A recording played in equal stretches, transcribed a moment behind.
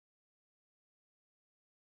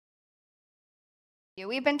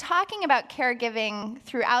We've been talking about caregiving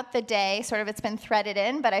throughout the day, sort of it's been threaded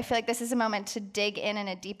in, but I feel like this is a moment to dig in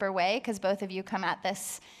a deeper way because both of you come at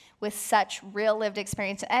this with such real lived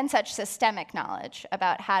experience and such systemic knowledge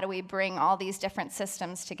about how do we bring all these different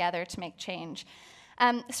systems together to make change.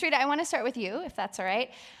 Sarita, I want to start with you, if that's all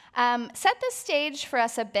right. Set the stage for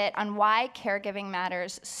us a bit on why caregiving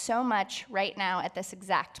matters so much right now at this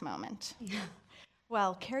exact moment.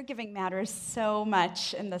 Well, caregiving matters so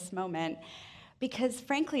much in this moment because,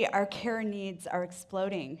 frankly, our care needs are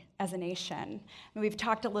exploding as a nation. And we've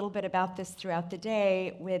talked a little bit about this throughout the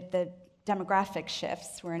day with the demographic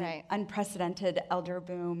shifts. We're in an unprecedented elder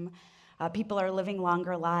boom. People are living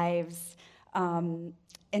longer lives.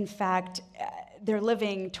 In fact, they're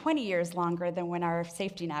living 20 years longer than when our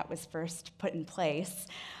safety net was first put in place.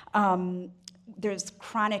 There's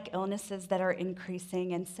chronic illnesses that are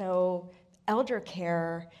increasing, and so elder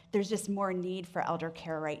care, there's just more need for elder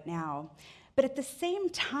care right now. But at the same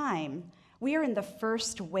time, we are in the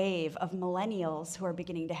first wave of millennials who are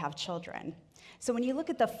beginning to have children. So when you look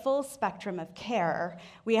at the full spectrum of care,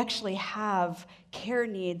 we actually have care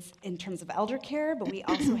needs in terms of elder care, but we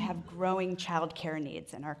also have growing child care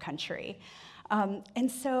needs in our country.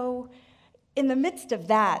 And so in the midst of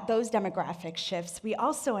that, those demographic shifts, we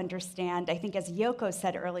also understand, I think as Yoko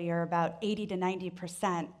said earlier, about 80 to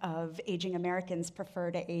 90% of aging Americans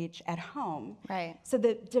prefer to age at home. Right. So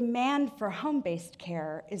the demand for home-based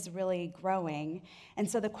care is really growing. And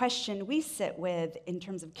so the question we sit with in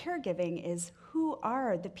terms of caregiving is, who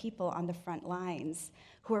are the people on the front lines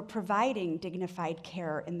who are providing dignified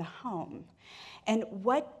care in the home? And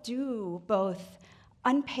what do both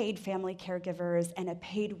unpaid family caregivers and a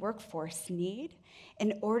paid workforce need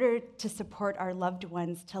in order to support our loved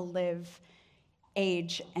ones to live,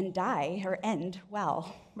 age, and die, or end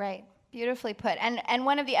well? Right, beautifully put. And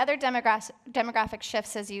one of the other demographic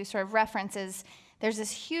shifts, as you sort of reference, is there's this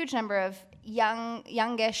huge number of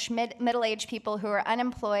youngish, middle-aged people who are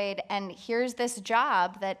unemployed, and here's this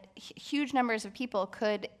job that huge numbers of people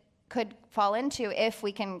could fall into if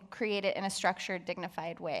we can create it in a structured,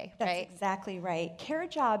 dignified way, right? That's exactly right. Care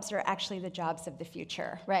jobs are actually the jobs of the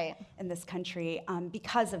future in this country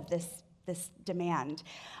because of this demand.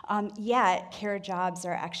 Yet, care jobs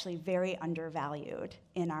are actually very undervalued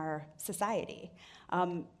in our society.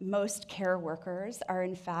 Most care workers are,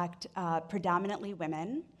 in fact, predominantly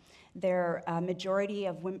women. They're majority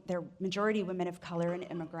women of color and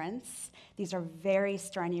immigrants. These are very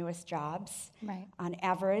strenuous jobs. Right. On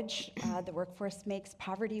average, the workforce makes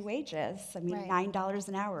poverty wages. I mean, $9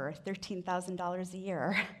 an hour, $13,000 a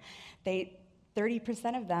year.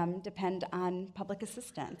 30% of them depend on public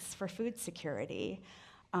assistance for food security.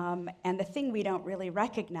 And the thing we don't really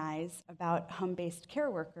recognize about home-based care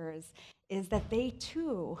workers is that they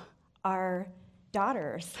too are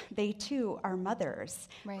daughters, they too are mothers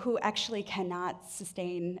who actually cannot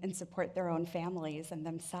sustain and support their own families and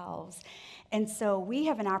themselves. And so we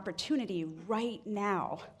have an opportunity right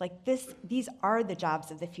now, like these are the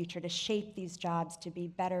jobs of the future, to shape these jobs to be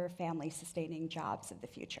better family-sustaining jobs of the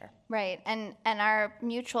future. Right, and our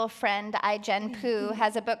mutual friend, I-Jen Poo,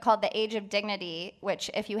 has a book called The Age of Dignity,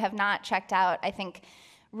 which if you have not checked out, I think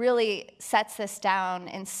really sets this down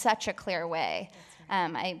in such a clear way.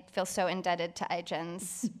 I feel so indebted to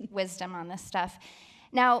I-Jen's wisdom on this stuff.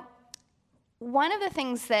 Now, one of the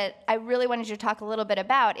things that I really wanted you to talk a little bit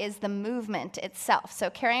about is the movement itself. So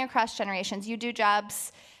carrying across generations, you do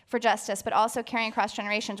jobs for justice, but also carrying across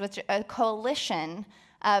generations with a coalition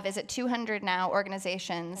of, is it 200 now,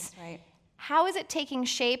 organizations? That's right. How is it taking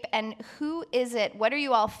shape, and who is it? What are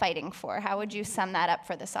you all fighting for? How would you sum that up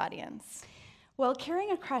for this audience? Well, Caring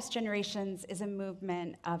Across Generations is a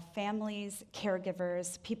movement of families,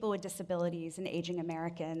 caregivers, people with disabilities, and aging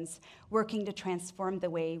Americans working to transform the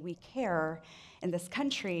way we care in this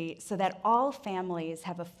country so that all families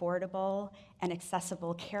have affordable and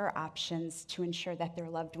accessible care options to ensure that their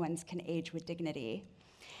loved ones can age with dignity.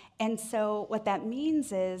 And so what that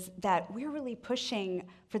means is that we're really pushing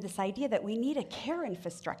for this idea that we need a care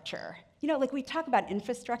infrastructure. You know, like we talk about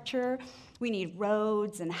infrastructure, we need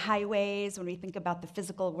roads and highways when we think about the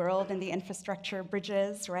physical world and the infrastructure,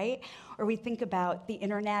 bridges, right? Or we think about the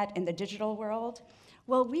internet and the digital world.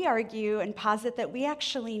 Well, we argue and posit that we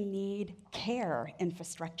actually need care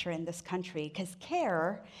infrastructure in this country because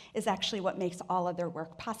care is actually what makes all other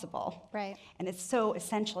work possible. Right. And it's so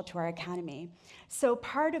essential to our economy. So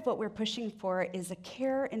part of what we're pushing for is a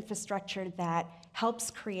care infrastructure that helps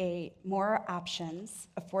create more options,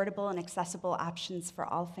 affordable and accessible options for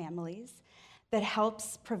all families, that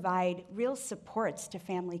helps provide real supports to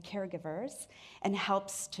family caregivers, and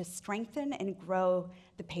helps to strengthen and grow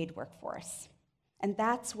the paid workforce. And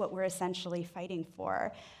that's what we're essentially fighting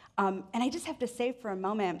for. And I just have to say for a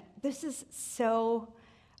moment, this is so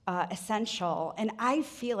essential, and I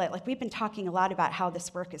feel it. Like, we've been talking a lot about how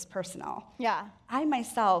this work is personal. Yeah. I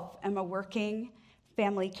myself am a working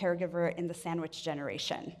family caregiver in the sandwich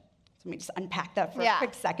generation. So let me just unpack that for a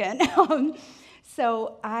quick second.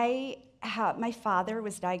 So my father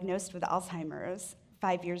was diagnosed with Alzheimer's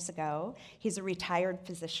 5 years ago. He's a retired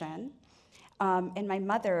physician. And my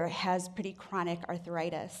mother has pretty chronic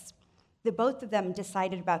arthritis. The both of them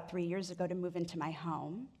decided about 3 years ago to move into my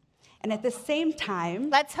home. And at the same time...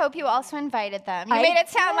 Let's hope you also invited them. You made it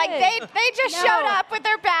sound like they just showed up with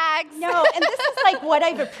their bags. No, and this is like what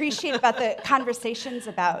I've appreciated about the conversations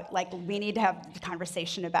about, like, we need to have the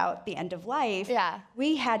conversation about the end of life. Yeah.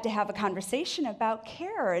 We had to have a conversation about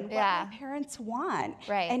care and what my parents want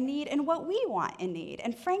and need and what we want and need.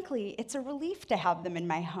 And frankly, it's a relief to have them in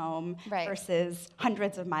my home versus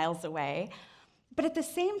hundreds of miles away. But at the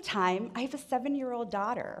same time, I have a 7-year-old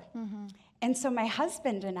daughter. Mm-hmm. And so my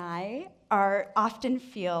husband and I often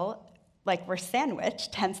feel like we're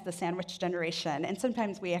sandwiched, hence the sandwich generation. And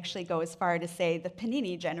sometimes we actually go as far to say the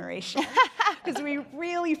panini generation, because we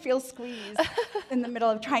really feel squeezed in the middle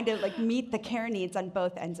of trying to, like, meet the care needs on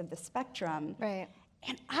both ends of the spectrum. Right.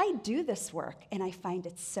 And I do this work, and I find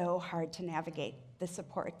it so hard to navigate the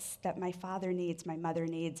supports that my father needs, my mother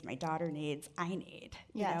needs, my daughter needs, I need,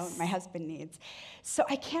 you know, my husband needs. So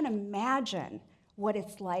I can't imagine what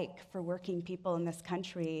it's like for working people in this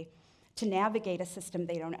country to navigate a system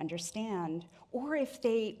they don't understand, or if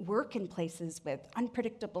they work in places with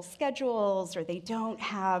unpredictable schedules, or they don't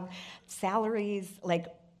have salaries, like,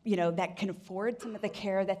 you know, that can afford some of the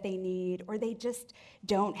care that they need, or they just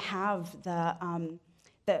don't have the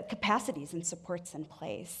capacities and supports in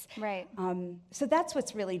place. Right. So that's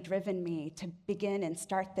what's really driven me to begin and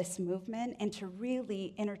start this movement, and to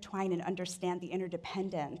really intertwine and understand the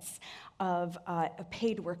interdependence of a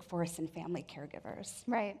paid workforce and family caregivers.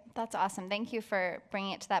 Right. That's awesome. Thank you for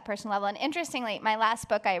bringing it to that personal level. And interestingly, my last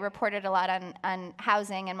book, I reported a lot on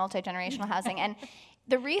housing and multi-generational housing. And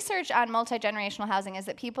the research on multi-generational housing is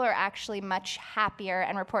that people are actually much happier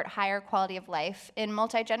and report higher quality of life in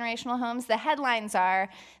multi-generational homes. The headlines are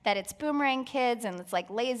that it's boomerang kids and it's like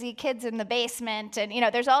lazy kids in the basement, and, you know,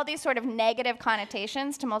 there's all these sort of negative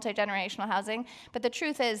connotations to multi-generational housing. But the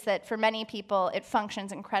truth is that for many people, it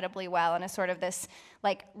functions incredibly well and is sort of this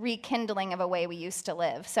like rekindling of a way we used to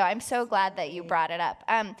live. So I'm so glad that you brought it up.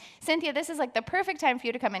 Cynthia, this is like the perfect time for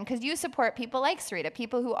you to come in, because you support people like Sarita,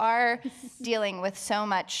 people who are dealing with so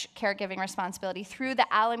much caregiving responsibility through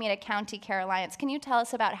the Alameda County Care Alliance. Can you tell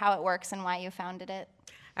us about how it works and why you founded it?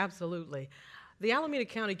 Absolutely. The Alameda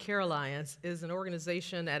County Care Alliance is an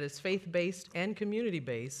organization that is faith-based and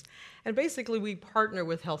community-based, and basically we partner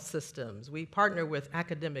with health systems, we partner with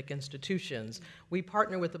academic institutions, we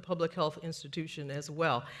partner with the public health institution as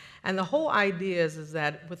well. And the whole idea is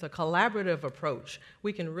that with a collaborative approach,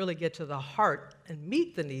 we can really get to the heart and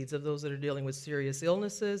meet the needs of those that are dealing with serious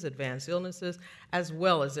illnesses, advanced illnesses, as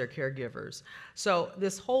well as their caregivers. So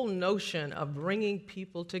this whole notion of bringing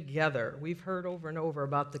people together, we've heard over and over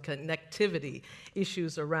about the connectivity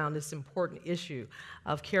issues around this important issue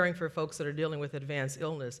of caring for folks that are dealing with advanced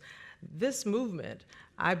illness. This movement,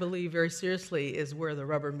 I believe very seriously, is where the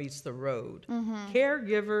rubber meets the road. Mm-hmm.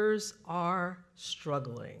 Caregivers are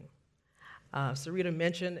struggling. Sarita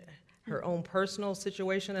mentioned her own personal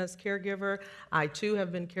situation as caregiver. I too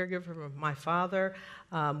have been caregiver for my father.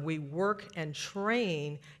 We work and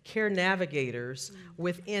train care navigators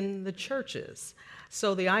within the churches.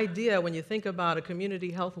 So the idea, when you think about a community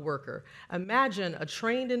health worker, imagine a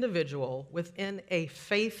trained individual within a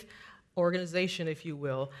faith organization, if you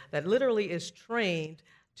will, that literally is trained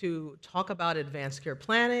to talk about advanced care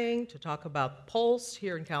planning, to talk about PULSE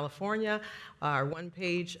here in California, our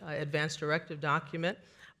one-page advanced directive document,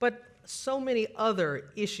 but so many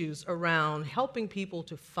other issues around helping people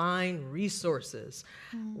to find resources.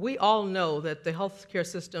 We all know that the healthcare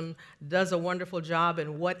system does a wonderful job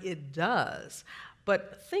in what it does,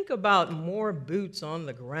 but think about more boots on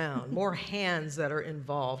the ground, more hands that are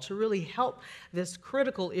involved to really help this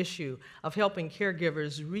critical issue of helping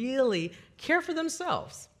caregivers really care for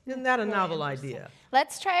themselves. Isn't that a novel idea?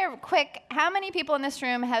 Let's try a quick, how many people in this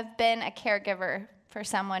room have been a caregiver for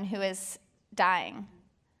someone who is dying?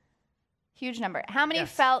 Huge number. How many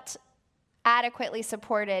felt adequately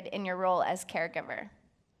supported in your role as caregiver?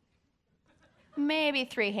 Maybe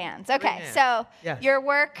 3 hands. Okay, so your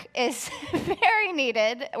work is very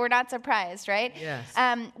needed. We're not surprised, right? Yes.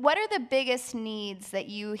 What are the biggest needs that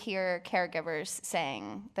you hear caregivers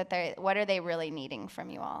saying? What are they really needing from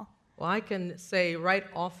you all? Well, I can say right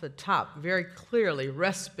off the top very clearly,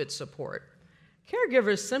 respite support.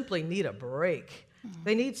 caregivers simply need a break.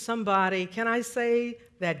 They need somebody, can I say,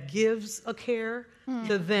 that gives a care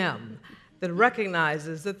to them, that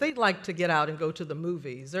recognizes that they'd like to get out and go to the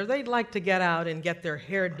movies, or they'd like to get out and get their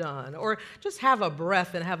hair done, or just have a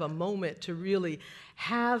breath and have a moment to really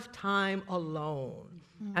have time alone.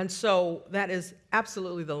 And so that is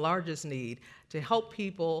absolutely the largest need, to help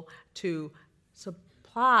people to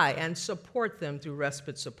supply and support them through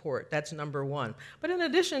respite support. That's number one. But in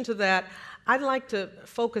addition to that, I'd like to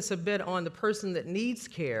focus a bit on the person that needs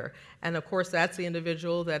care. And of course, that's the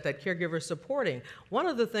individual that caregiver is supporting. One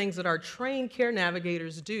of the things that our trained care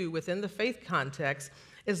navigators do within the faith context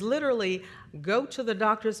is literally go to the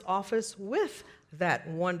doctor's office with that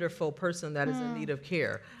wonderful person that is in need of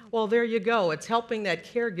care. Well, there you go. It's helping that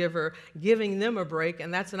caregiver, giving them a break,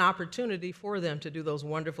 and that's an opportunity for them to do those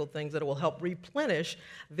wonderful things that will help replenish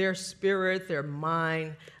their spirit, their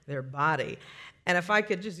mind, their body. And if I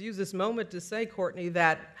could just use this moment to say, Courtney,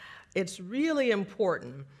 that it's really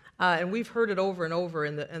important, and we've heard it over and over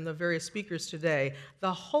in the various speakers today,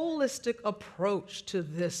 the holistic approach to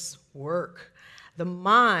this work. The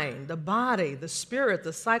mind, the body, the spirit, the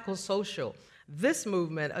psychosocial. This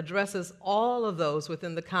movement addresses all of those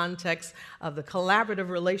within the context of the collaborative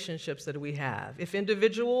relationships that we have. If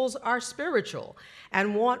individuals are spiritual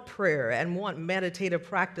and want prayer and want meditative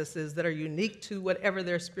practices that are unique to whatever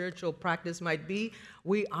their spiritual practice might be,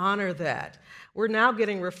 we honor that. We're now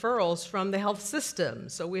getting referrals from the health system.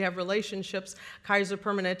 So we have relationships. Kaiser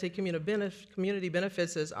Permanente Community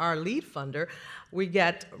Benefits is our lead funder. We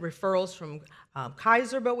get referrals from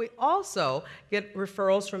Kaiser, but we also get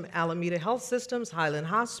referrals from Alameda Health Systems, Highland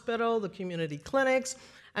Hospital, the community clinics.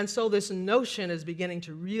 And so this notion is beginning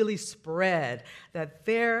to really spread that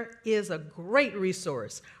there is a great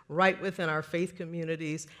resource right within our faith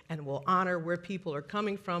communities, and will honor where people are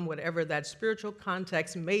coming from, whatever that spiritual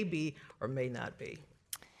context may be or may not be.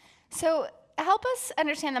 So help us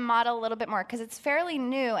understand the model a little bit more, because it's fairly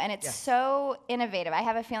new and it's so innovative. I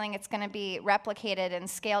have a feeling it's going to be replicated and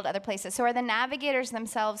scaled other places. So are the navigators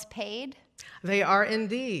themselves paid? They are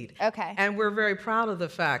indeed. Okay. And we're very proud of the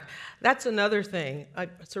fact. That's another thing.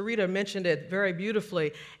 Sarita mentioned it very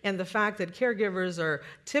beautifully, and the fact that caregivers are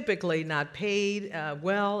typically not paid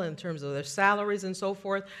well in terms of their salaries and so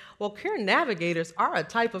forth. Well, care navigators are a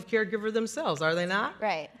type of caregiver themselves, are they not?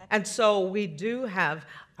 Right. And so we do have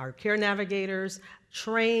our care navigators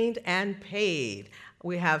trained and paid.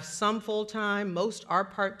 We have some full-time, most are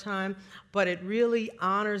part-time, but it really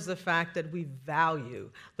honors the fact that we value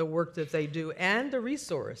the work that they do and the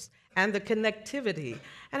resource and the connectivity.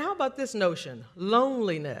 And how about this notion?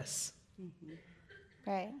 Loneliness.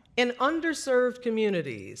 Right. In underserved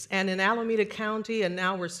communities and in Alameda County, and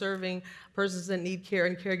now we're serving persons that need care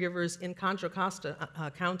and caregivers in Contra Costa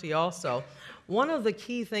County also, one of the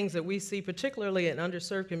key things that we see, particularly in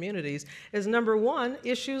underserved communities, is number one,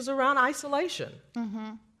 issues around isolation.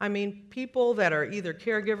 I mean, people that are either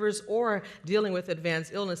caregivers or dealing with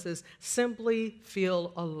advanced illnesses simply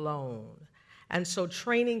feel alone. And so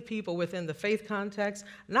training people within the faith context,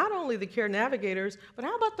 not only the care navigators, but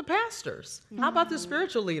how about the pastors? How about the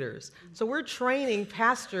spiritual leaders? So we're training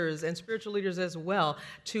pastors and spiritual leaders as well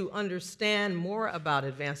to understand more about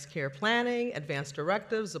advanced care planning, advanced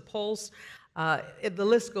directives, the pulse. The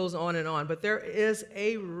list goes on, but there is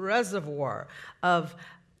a reservoir of,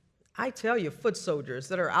 I tell you, foot soldiers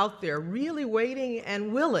that are out there really waiting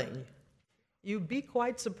and willing. You'd be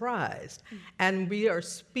quite surprised. And we are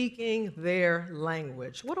speaking their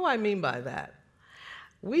language. What do I mean by that?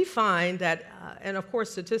 We find that, and of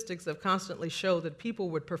course statistics have constantly showed that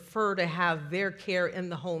people would prefer to have their care in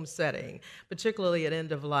the home setting, particularly at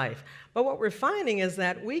end of life. But what we're finding is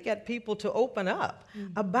that we get people to open up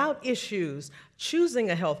about issues,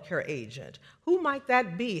 choosing a healthcare agent. Who might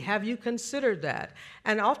that be? Have you considered that?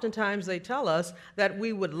 And oftentimes they tell us that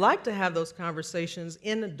we would like to have those conversations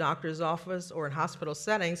in the doctor's office or in hospital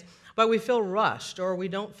settings, but we feel rushed, or we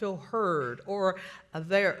don't feel heard, or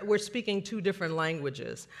we're speaking two different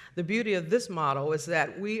languages. The beauty of this model is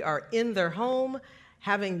that we are in their home,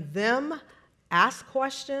 having them ask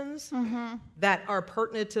questions that are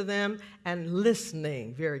pertinent to them, and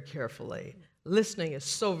listening very carefully. Listening is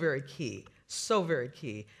so very key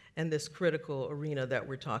in this critical arena that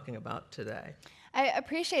we're talking about today. I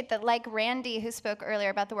appreciate that, like Randy, who spoke earlier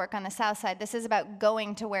about the work on the South Side, this is about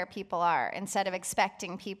going to where people are instead of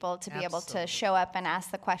expecting people to be able to show up and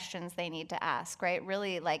ask the questions they need to ask, right?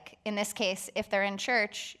 Really, like in this case, if they're in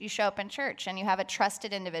church, you show up in church and you have a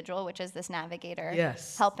trusted individual, which is this navigator,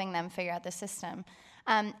 helping them figure out the system.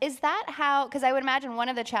 Is that how, because I would imagine one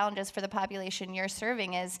of the challenges for the population you're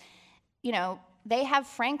serving is, you know, they have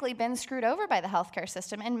frankly been screwed over by the healthcare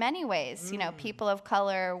system in many ways. You know, people of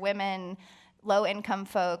color, women, low-income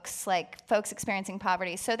folks, like folks experiencing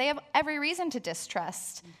poverty. So they have every reason to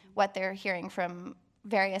distrust what they're hearing from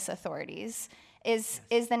various authorities. Is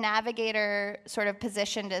the navigator sort of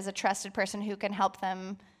positioned as a trusted person who can help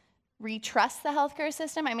them retrust the healthcare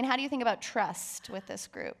system? I mean, how do you think about trust with this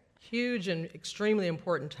group? Huge and extremely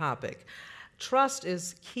important topic. Trust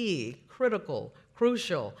is key, critical,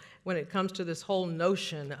 crucial when it comes to this whole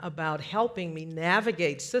notion about helping me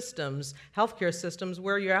navigate systems, healthcare systems,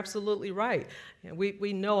 where you're absolutely right.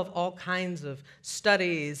 We know of all kinds of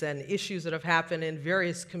studies and issues that have happened in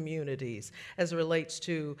various communities as it relates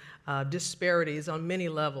to disparities on many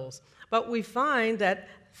levels. But we find that,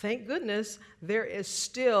 thank goodness, there is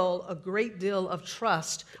still a great deal of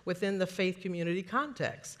trust within the faith community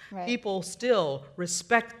context. Right. People still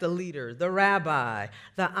respect the leader, the rabbi,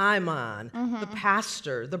 the imam, the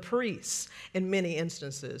pastor, the priests in many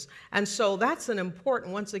instances. And so that's an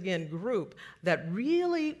important, once again, group that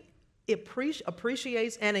really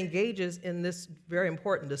appreciates and engages in this very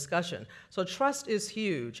important discussion. So trust is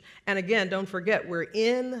huge. And again, don't forget, we're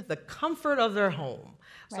in the comfort of their home.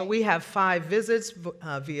 So Right. we have 5 visits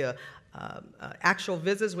via actual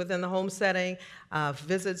visits within the home setting,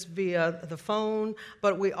 visits via the phone,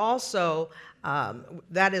 but we also,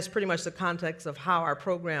 that is pretty much the context of how our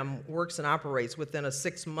program works and operates within a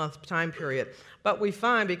 6-month time period. But we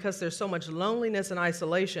find, because there's so much loneliness and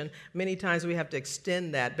isolation, many times we have to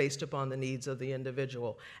extend that based upon the needs of the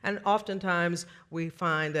individual. And oftentimes we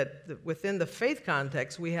find that within the faith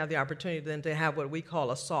context, we have the opportunity then to have what we call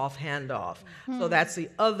a soft handoff. So that's the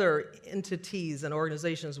other entities and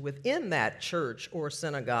organizations within that church or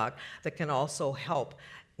synagogue that can also help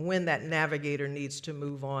when that navigator needs to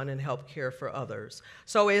move on and help care for others.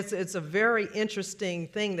 So it's a very interesting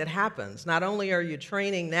thing that happens. Not only are you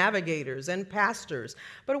training navigators and pastors,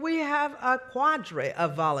 but we have a cadre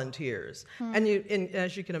of volunteers. And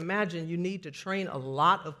as you can imagine, you need to train a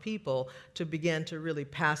lot of people to begin to really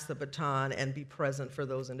pass the baton and be present for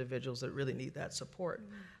those individuals that really need that support.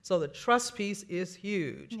 So the trust piece is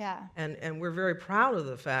huge. Yeah. And we're very proud of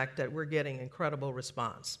the fact that we're getting incredible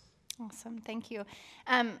response. Awesome, thank you.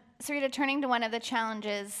 Sarita, turning to one of the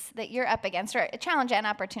challenges that you're up against, or a challenge and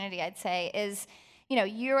opportunity, I'd say, is, you know,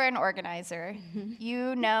 you're an organizer.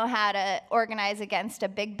 You know how to organize against a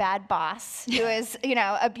big bad boss who is, you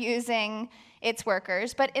know, abusing its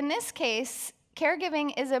workers. But in this case,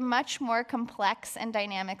 caregiving is a much more complex and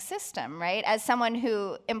dynamic system, right? As someone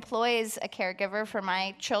who employs a caregiver for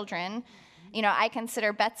my children, you know, I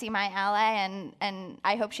consider Betsy my ally, and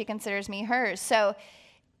I hope she considers me hers. So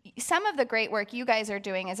some of the great work you guys are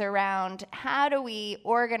doing is around how do we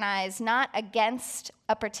organize not against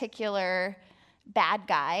a particular bad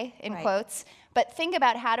guy, in Right. quotes, but think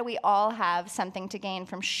about how do we all have something to gain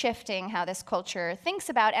from shifting how this culture thinks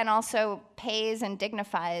about and also pays and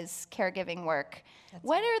dignifies caregiving work.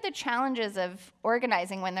 What are the challenges of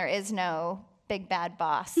organizing when there is no big bad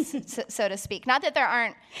boss, so to speak? Not that there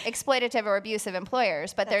aren't exploitative or abusive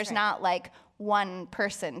employers, but there's right. not like one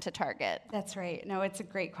person to target. That's right. No, it's a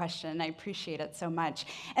great question. I appreciate it so much.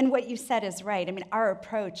 And what you said is right. I mean, our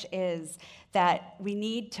approach is that we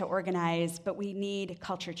need to organize, but we need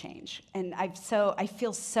culture change. And I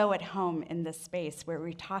feel so at home in this space where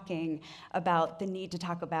we're talking about the need to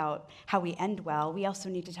talk about how we end well. We also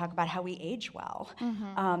need to talk about how we age well,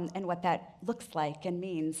 and what that looks like and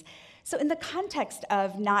means. So in the context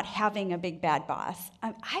of not having a big bad boss,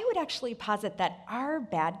 I would actually posit that our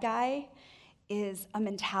bad guy is a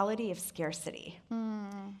mentality of scarcity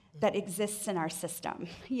that exists in our system.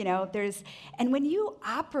 You know, and when you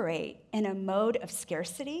operate in a mode of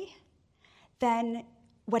scarcity, then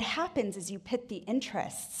what happens is you pit the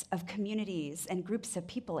interests of communities and groups of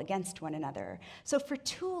people against one another. So for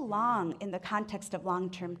too long, in the context of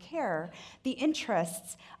long-term care, the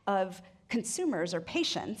interests of consumers or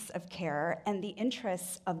patients of care and the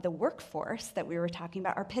interests of the workforce that we were talking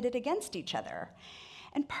about are pitted against each other.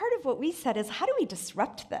 And part of what we said is, how do we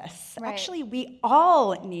disrupt this? Right. Actually, we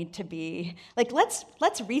all need to be, like, let's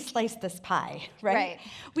reslice this pie, right? Right.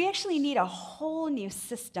 We actually need a whole new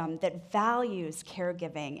system that values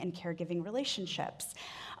caregiving and caregiving relationships.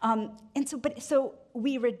 So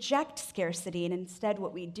we reject scarcity, and instead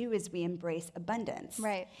what we do is we embrace abundance.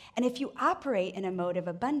 Right. And if you operate in a mode of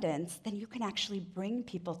abundance, then you can actually bring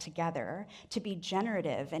people together to be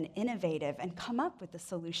generative and innovative and come up with the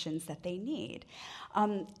solutions that they need.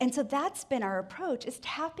 And so that's been our approach, is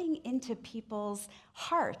tapping into people's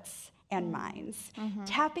hearts and minds,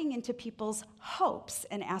 tapping into people's hopes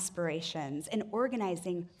and aspirations and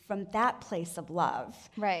organizing from that place of love,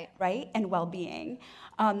 right, and well-being.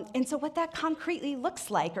 And so what that concretely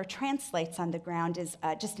looks like or translates on the ground is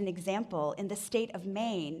just an example. In the state of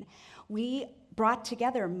Maine, we brought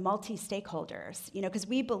together multi-stakeholders, because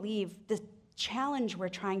we believe the challenge we're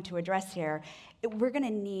trying to address here, we're going to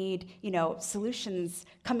need, solutions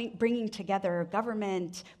bringing together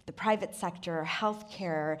government, the private sector,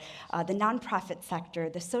 healthcare, the nonprofit sector,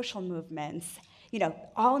 the social movements,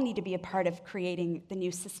 all need to be a part of creating the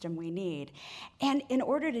new system we need. And in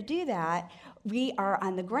order to do that, we are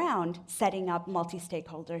on the ground setting up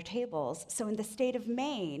multi-stakeholder tables. So in the state of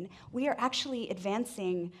Maine, we are actually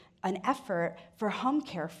advancing an effort for home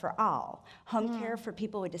care for all, home care for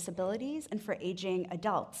people with disabilities and for aging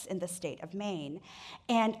adults in the state of Maine.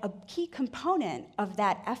 And a key component of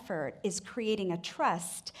that effort is creating a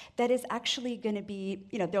trust that is actually going to be,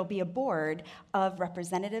 there'll be a board of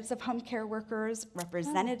representatives of home care workers,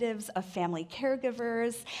 representatives of family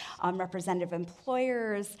caregivers, representative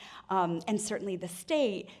employers, and certainly the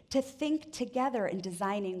state, to think together in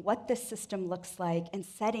designing what this system looks like and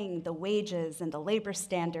setting the wages and the labor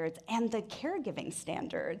standards and the caregiving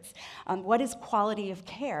standards. What is quality of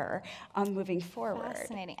care moving forward?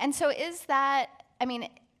 Fascinating. And so is that,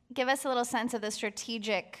 give us a little sense of the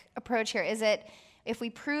strategic approach here. Is it, if we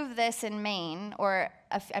prove this in Maine, or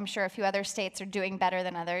I'm sure a few other states are doing better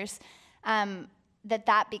than others,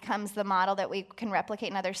 that becomes the model that we can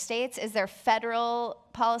replicate in other states? Is there federal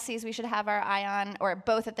policies we should have our eye on, or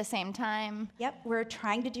both at the same time? Yep, we're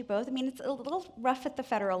trying to do both. It's a little rough at the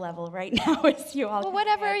federal level right now, as you all Well,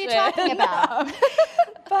 whatever are you talking about?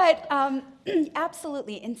 But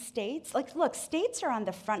absolutely, in states, look, states are on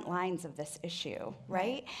the front lines of this issue,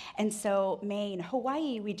 right? And so Maine,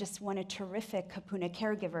 Hawaii, we just won a terrific Kapuna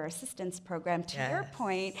Caregiver Assistance Program. To your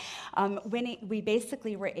point, we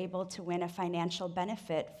basically were able to win a financial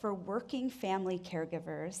benefit for working family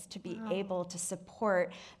caregivers to be able to support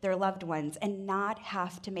their loved ones and not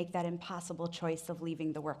have to make that impossible choice of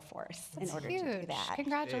leaving the workforce in order to do that.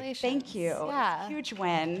 Congratulations. Thank you. Yeah. Huge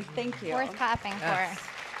win. Thank you. Worth clapping for.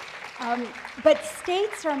 But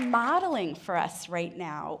states are modeling for us right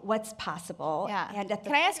now what's possible. Yeah. And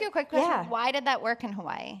Can I ask you a quick question? Yeah. Why did that work in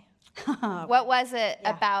Hawaii? What was it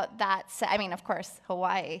about that? Of course,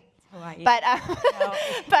 Hawaii. But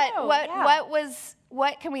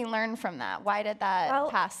what can we learn from that? Why did that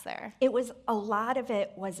pass there? A lot of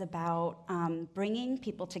it was about bringing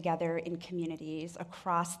people together in communities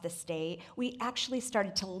across the state. We actually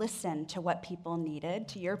started to listen to what people needed,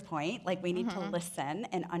 to your point, we need to listen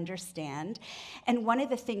and understand. And one of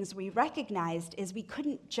the things we recognized is we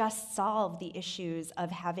couldn't just solve the issues of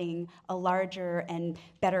having a larger and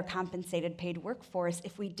better compensated paid workforce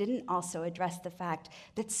if we didn't also address the fact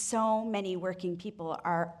that so many working people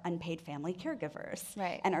are unpaid family caregivers.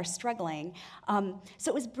 Right. And are struggling.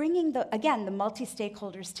 So it was bringing the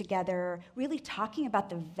multi-stakeholders together, really talking about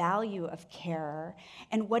the value of care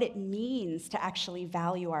and what it means to actually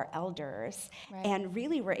value our elders. Right. And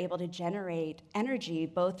really we're able to generate energy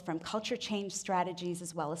both from culture change strategies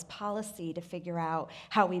as well as policy to figure out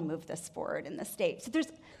how we move this forward in the state. So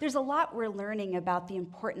there's a lot we're learning about the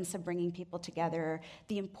importance of bringing people together,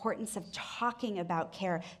 the importance of talking about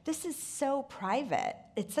care. This is so private.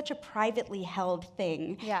 It's such a privately held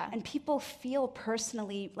thing. Yeah. And people feel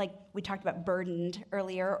personally, like we talked about, burdened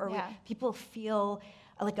earlier, or people feel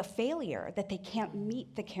like a failure, that they can't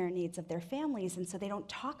meet the care needs of their families, and so they don't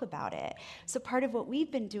talk about it. So part of what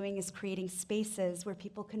we've been doing is creating spaces where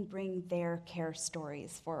people can bring their care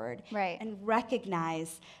stories forward, and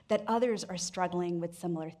recognize that others are struggling with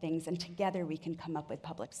similar things, and together we can come up with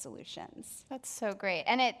public solutions. That's so great.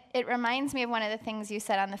 And it reminds me of one of the things you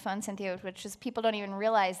said on the phone, Cynthia, which is people don't even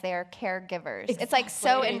realize they are caregivers. Exactly. It's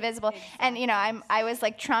so invisible. Exactly. And I was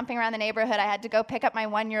tromping around the neighborhood. I had to go pick up my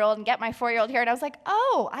 1-year-old and get my 4-year-old here, and I was like, oh,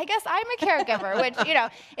 I guess I'm a caregiver, which,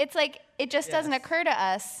 it's it just doesn't occur to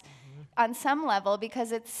us on some level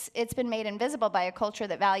because it's been made invisible by a culture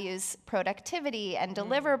that values productivity and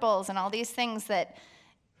deliverables and all these things that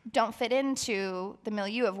don't fit into the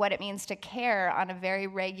milieu of what it means to care on a very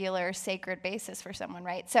regular, sacred basis for someone,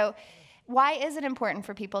 right? So why is it important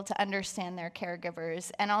for people to understand their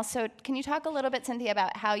caregivers? And also, can you talk a little bit, Cynthia,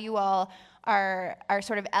 about how you all are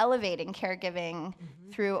sort of elevating caregiving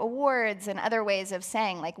through awards and other ways of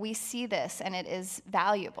saying, we see this and it is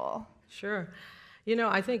valuable? Sure.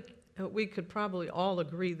 I think we could probably all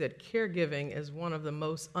agree that caregiving is one of the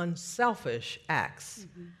most unselfish acts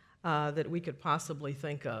that we could possibly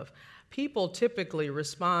think of. People typically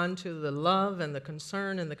respond to the love and the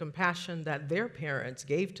concern and the compassion that their parents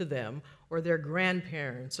gave to them or their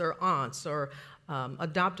grandparents or aunts or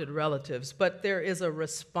adopted relatives, but there is a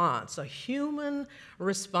response, a human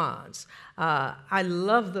response. I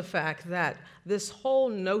love the fact that this whole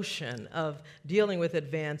notion of dealing with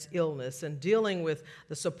advanced illness and dealing with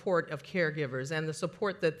the support of caregivers and the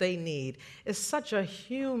support that they need is such a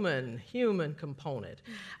human component.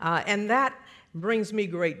 And that brings me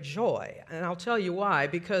great joy. And I'll tell you why,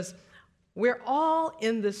 because we're all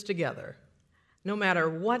in this together. No matter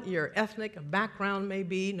what your ethnic background may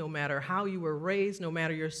be, no matter how you were raised, no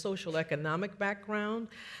matter your social economic background,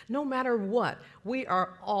 no matter what, we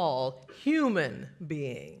are all human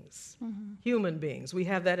beings. Human beings. We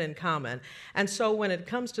have that in common. And so when it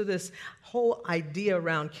comes to this whole idea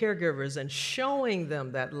around caregivers and showing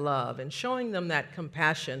them that love and showing them that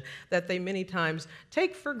compassion that they many times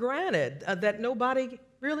take for granted, that nobody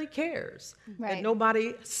really cares, that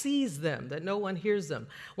nobody sees them, that no one hears them.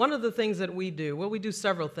 One of the things that we do, well, we do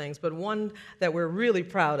several things, but one that we're really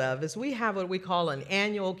proud of is we have what we call an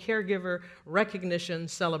annual caregiver recognition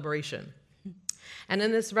celebration. And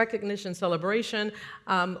in this recognition celebration,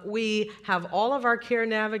 we have all of our care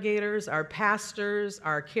navigators, our pastors,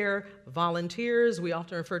 our care volunteers, we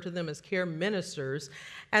often refer to them as care ministers,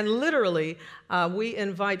 and literally we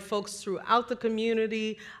invite folks throughout the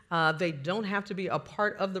community. They don't have to be a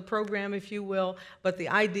part of the program, if you will, but the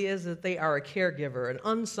idea is that they are a caregiver, an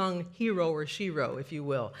unsung hero or shero, if you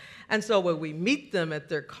will. And so when we meet them at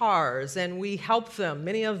their cars and we help them,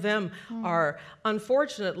 many of them are,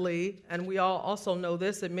 unfortunately, and we all also know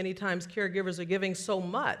this, that many times caregivers are giving so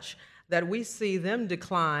much that we see them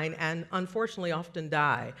decline and unfortunately often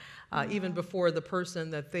die even before the person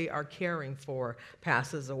that they are caring for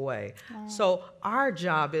passes away. So our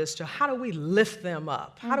job is to, how do we lift them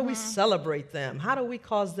up? How do we celebrate them? How do we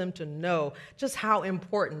cause them to know just how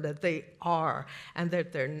important that they are and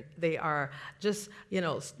that they are just, you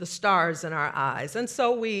know, the stars in our eyes? And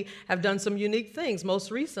so we have done some unique things. Most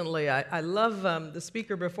recently, I love the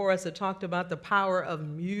speaker before us that talked about the power of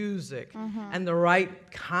music and the right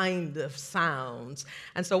kind of sounds.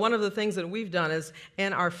 And so one of the things that we've done is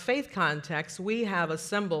in our faith context, we have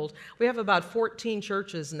about 14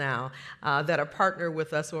 churches now that are partnered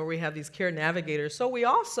with us where we have these care navigators. So we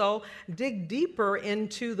also dig deeper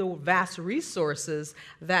into the vast resources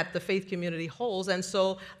that the faith community holds. And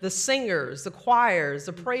so the singers, the choirs,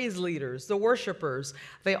 the praise leaders, the worshipers,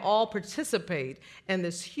 they all participate in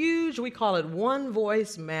this huge, we call it one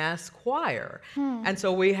voice mass choir. And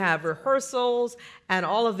so we have rehearsals and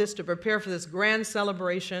all of this to prepare for this grand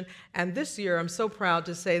celebration. And this year, I'm so proud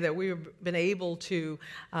to say that we've been able to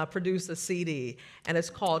produce a CD, and it's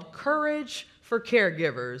called Courage for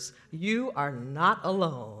Caregivers. You are not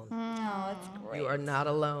alone. Oh, that's great. You are not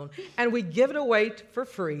alone. And we give it away for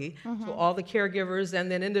free to all the caregivers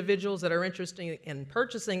and then individuals that are interested in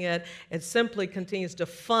purchasing it. It simply continues to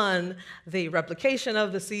fund the replication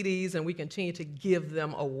of the CDs, and we continue to give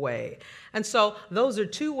them away. And so those are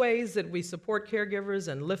two ways that we support caregivers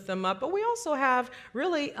and lift them up. But we also have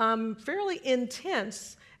really fairly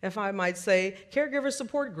intense, if I might say, caregiver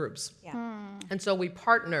support groups. And so we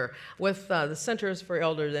partner with the Centers for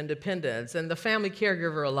Elder Independence and the Family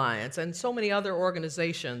Caregiver Alliance and so many other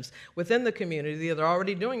organizations within the community that are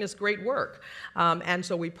already doing this great work. And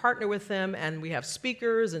so we partner with them, and we have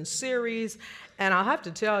speakers and series. And I'll have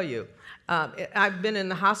to tell you, I've been in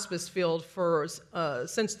the hospice field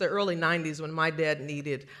since the early 90s when my dad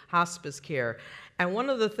needed hospice care. And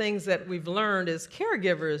one of the things that we've learned is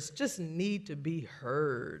caregivers just need to be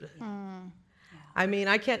heard. I mean,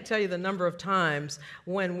 I can't tell you the number of times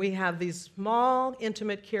when we have these small,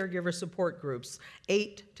 intimate caregiver support groups,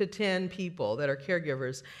 8 to 10 people that are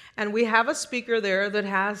caregivers, and we have a speaker there that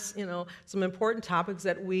has, you know, some important topics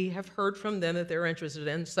that we have heard from them that they're interested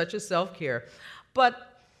in, such as self-care.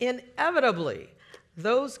 But inevitably,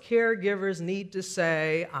 those caregivers need to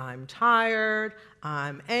say, I'm tired,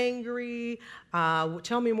 I'm angry,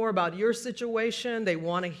 tell me more about your situation. They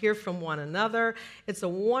want to hear from one another. It's a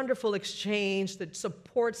wonderful exchange that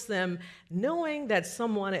supports them knowing that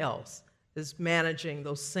someone else is managing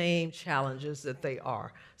those same challenges that they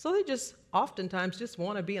are. So they just oftentimes just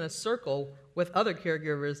want to be in a circle with other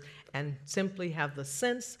caregivers and simply have the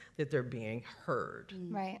sense that they're being heard.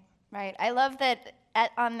 Right. I love that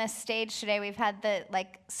on this stage today we've had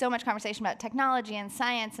so much conversation about technology and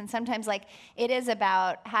science, and sometimes it is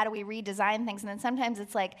about how do we redesign things, and then sometimes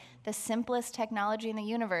it's the simplest technology in the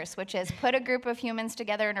universe, which is put a group of humans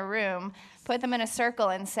together in a room, put them in a circle,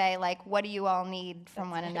 and say what do you all need from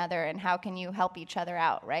one another, and how can you help each other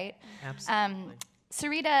out, right? Absolutely.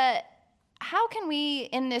 Sarita, how can we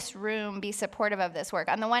in this room be supportive of this work?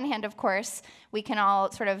 On the one hand, of course, we can all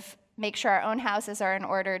sort of make sure our own houses are in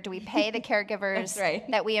order? Do we pay the caregivers right.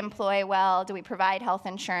 that we employ well? Do we provide health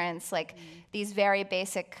insurance? Like these very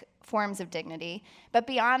basic forms of dignity. But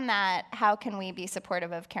beyond that, how can we be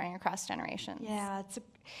supportive of caring across generations? Yeah,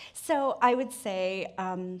 so I would say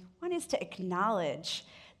one is to acknowledge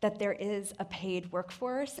that there is a paid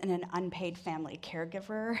workforce and an unpaid family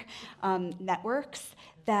caregiver networks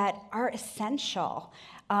that are essential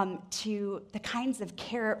to the kinds of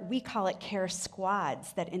care, we call it care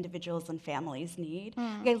squads, that individuals and families need.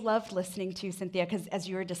 I loved listening to you, Cynthia, because as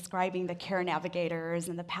you were describing the care navigators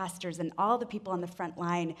and the pastors and all the people on the front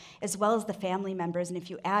line, as well as the family members, and if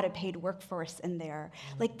you add a paid workforce in there,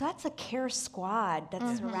 like that's a care squad that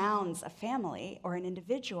surrounds a family or an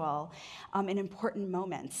individual in important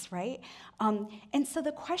moments, right? And so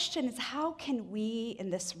the question is, how can we in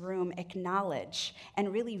this room acknowledge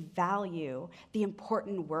and really value the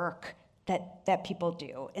important work that people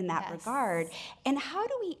do in that regard? And how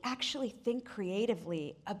do we actually think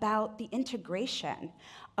creatively about the integration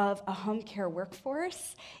of a home care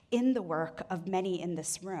workforce in the work of many in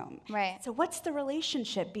this room? Right. So what's the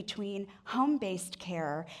relationship between home-based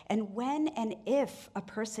care and when and if a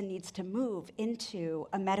person needs to move into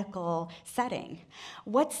a medical setting?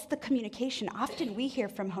 What's the communication? Often we hear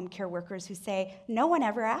from home care workers who say, no one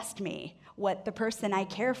ever asked me what the person I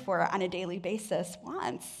care for on a daily basis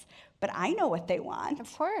wants, but I know what they want.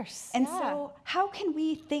 Of course. And so how can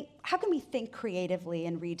we think creatively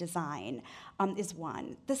and redesign is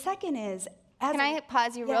one. The second is, Can I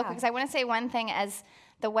pause you real quick? Because I want to say one thing as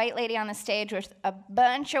the white lady on the stage with a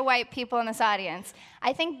bunch of white people in this audience.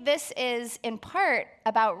 I think this is in part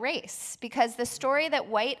about race, because the story that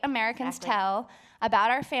white Americans tell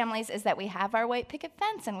about our families is that we have our white picket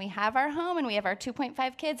fence and we have our home and we have our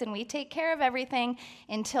 2.5 kids and we take care of everything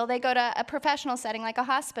until they go to a professional setting like a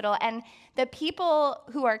hospital. And the people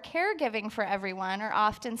who are caregiving for everyone are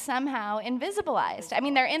often somehow invisibilized. I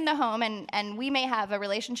mean, they're in the home and we may have a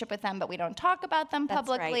relationship with them, but we don't talk about them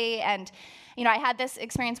publicly. Right. And you know, I had this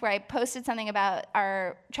experience where I posted something about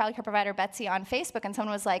our child care provider, Betsy, on Facebook, and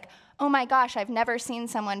someone was like, oh my gosh, I've never seen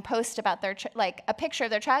someone post about their, like a picture of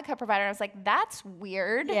their child care provider. And I was like, that's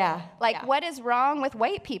weird. Yeah. Like, what is wrong with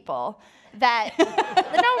white people? That,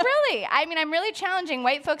 no, really. I mean, I'm really challenging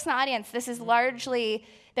white folks in the audience. This is largely,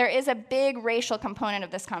 there is a big racial component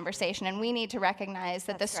of this conversation, and we need to recognize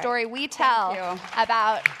that the story we tell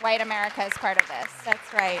about white America is part of this.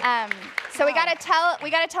 That's right. So we gotta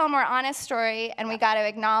tell a more honest story, and we gotta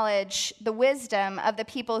acknowledge the wisdom of the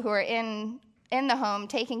people who are in the home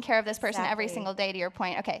taking care of this person every single day, to your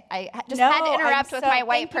point. Okay, I just had to interrupt with my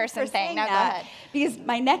white person thing. Now go ahead. Because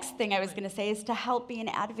my next thing I was going to say is to help be an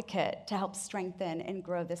advocate, to help strengthen and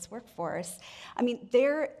grow this workforce. I mean,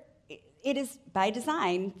 it is by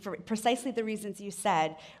design, for precisely the reasons you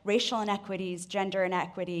said, racial inequities, gender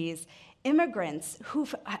inequities, immigrants who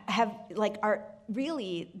are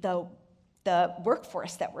really the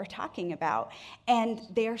workforce that we're talking about, and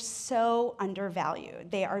they're so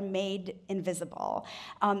undervalued. They are made invisible.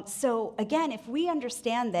 So again, if we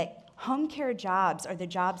understand that home care jobs are the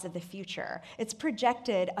jobs of the future, it's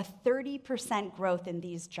projected a 30% growth in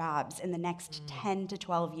these jobs in the next 10 to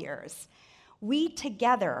 12 years. We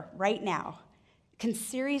together, right now, can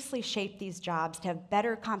seriously shape these jobs to have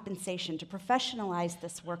better compensation, to professionalize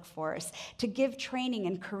this workforce, to give training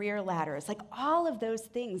and career ladders. Like, all of those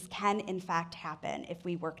things can, in fact, happen if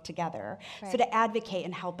we work together. Right. So to advocate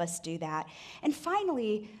and help us do that. And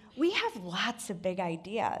finally, we have lots of big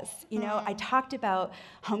ideas. You know, I talked about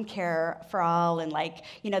home care for all and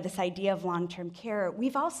this idea of long-term care.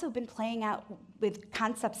 We've also been playing out with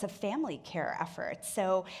concepts of family care efforts.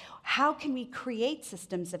 So how can we create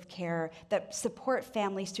systems of care that support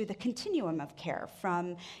families through the continuum of care,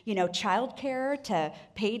 from, child care to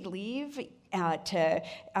paid leave, to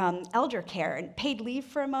elder care. And paid leave,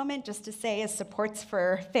 for a moment, just to say, as supports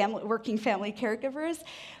for working family caregivers.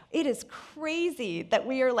 It is crazy that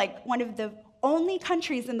we are one of the only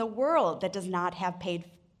countries in the world that does not have paid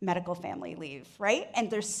medical family leave, right?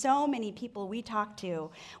 And there's so many people we talk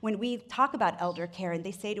to when we talk about elder care, and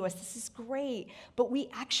they say to us, this is great, but we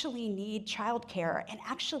actually need childcare, and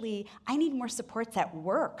actually I need more supports at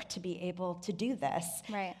work to be able to do this.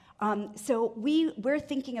 Right. So we're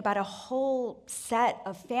thinking about a whole set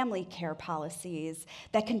of family care policies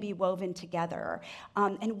that can be woven together.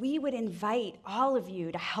 And we would invite all of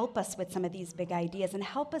you to help us with some of these big ideas and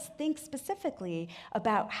help us think specifically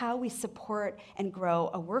about how we support and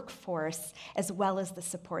grow a workforce, as well as the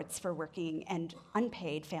supports for working and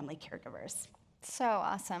unpaid family caregivers. So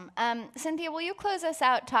awesome. Cynthia, will you close us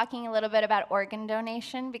out talking a little bit about organ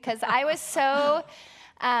donation? Because I was so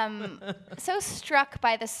So struck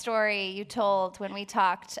by the story you told when we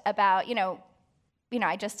talked about,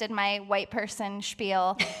 I just did my white person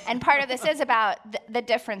spiel, and part of this is about the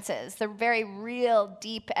differences, the very real,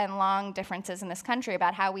 deep and long differences in this country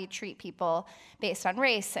about how we treat people based on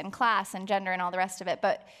race and class and gender and all the rest of it.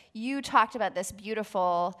 But you talked about this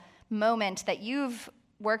beautiful moment that you've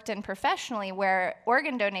worked in professionally where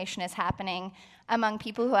organ donation is happening among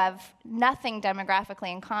people who have nothing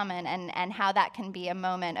demographically in common, and how that can be a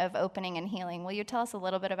moment of opening and healing. Will you tell us a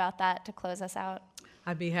little bit about that to close us out?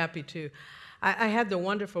 I'd be happy to. I had the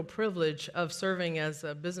wonderful privilege of serving as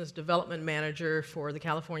a business development manager for the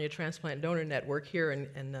California Transplant Donor Network here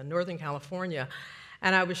in Northern California.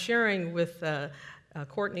 And I was sharing with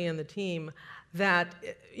Courtney and the team that,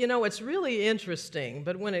 it's really interesting,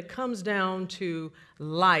 but when it comes down to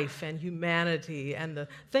life and humanity and the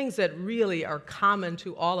things that really are common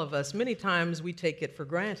to all of us, many times we take it for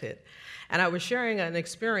granted. And I was sharing an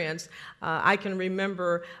experience. I can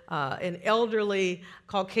remember an elderly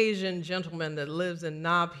Caucasian gentleman that lives in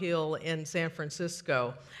Nob Hill in San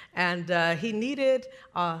Francisco. And he needed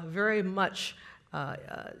very much,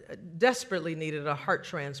 desperately needed a heart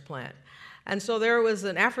transplant. And so there was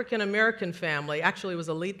an African-American family, actually it was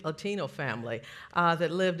a Latino family,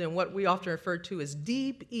 that lived in what we often refer to as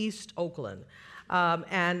deep East Oakland.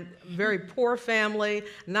 And very poor family,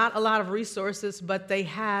 not a lot of resources, but they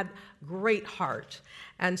had great heart.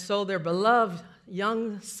 And so their beloved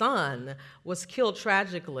young son was killed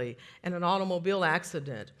tragically in an automobile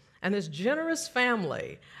accident. And this generous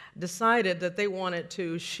family decided that they wanted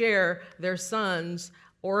to share their son's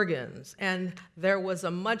organs. And there was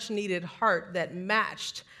a much needed heart that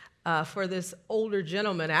matched for this older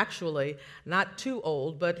gentleman, actually, not too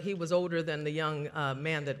old, but he was older than the young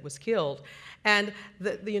man that was killed. And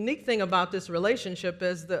the unique thing about this relationship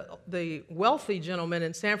is the wealthy gentleman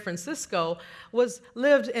in San Francisco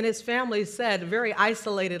lived, and his family said, a very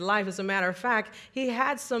isolated life. As a matter of fact, he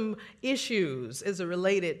had some issues as it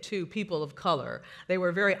related to people of color. They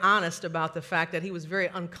were very honest about the fact that he was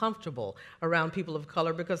very uncomfortable around people of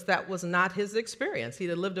color because that was not his experience. He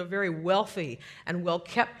had lived a very wealthy and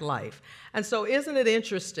well-kept life. And so isn't it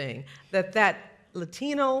interesting that that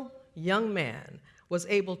Latino young man was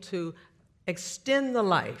able to extend the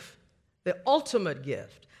life, the ultimate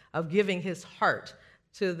gift of giving his heart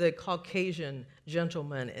to the Caucasian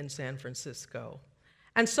gentleman in San Francisco.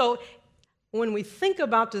 And so when we think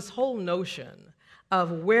about this whole notion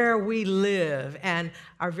of where we live and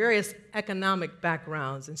our various economic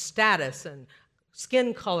backgrounds and status and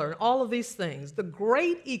skin color and all of these things, the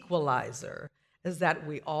great equalizer is that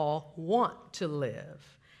we all want to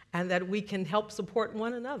live and that we can help support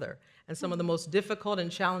one another in some of the most difficult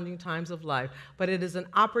and challenging times of life. But it is an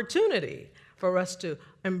opportunity for us to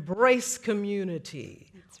embrace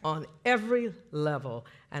community on every level.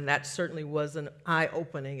 And that certainly was an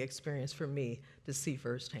eye-opening experience for me to see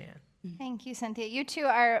firsthand. Thank you, Cynthia. You two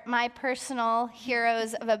are my personal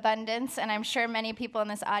heroes of abundance, and I'm sure many people in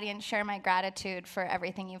this audience share my gratitude for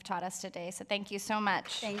everything you've taught us today. So thank you so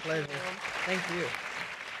much. Thank you. Pleasure. Thank you.